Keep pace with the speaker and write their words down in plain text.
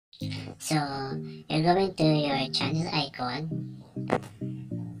So you're going to your channel icon,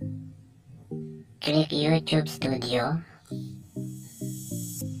 click YouTube Studio.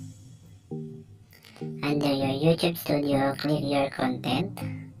 Under your YouTube Studio, click your content,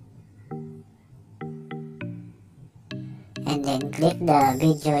 and then click the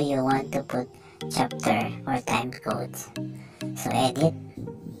video you want to put chapter or time codes. So edit.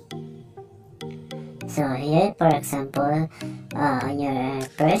 So here, for example, on your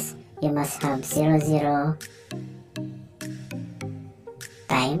first, you must have 00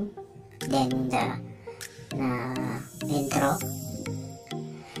 time, then the intro.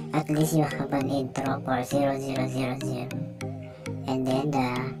 At least you have an intro for 0000, and then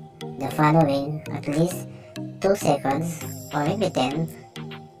the following at least 2 seconds or maybe 10.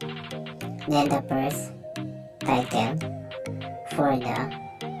 Then the first title for the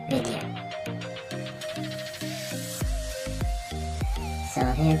video. So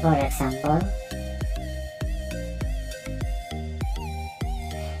here, for example,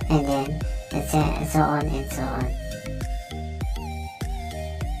 and then and so on and so on.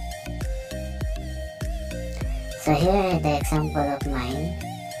 So here the example of mine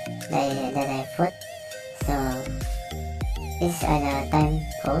that I put. So these are the time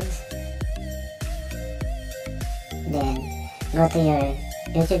codes. Then go to your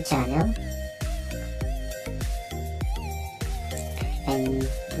YouTube channel and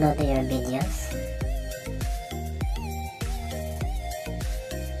go to your videos.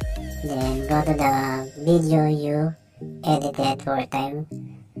 Then go to the video you edited for time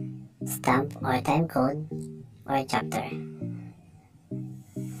stamp or time code or chapter.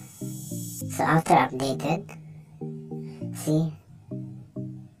 So after updated, see,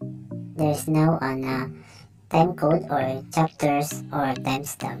 there's now an time code or chapters or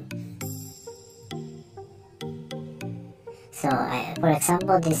timestamp. So for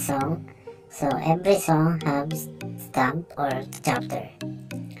example, this song, so every song has stamp or chapter.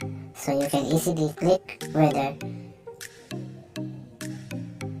 So you can easily click whether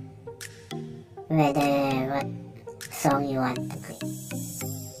what song you want to click.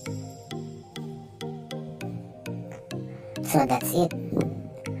 So that's it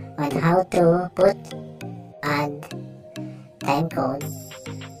on how to add time code,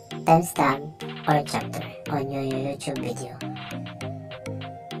 timestamp or chapter on your YouTube video.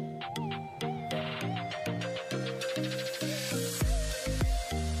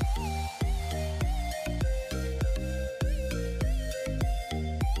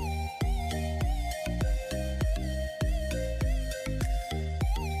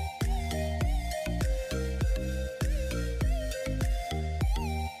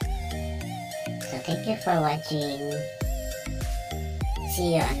 So thank you for watching.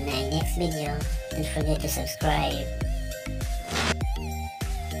 See you on my next video. Don't forget to subscribe.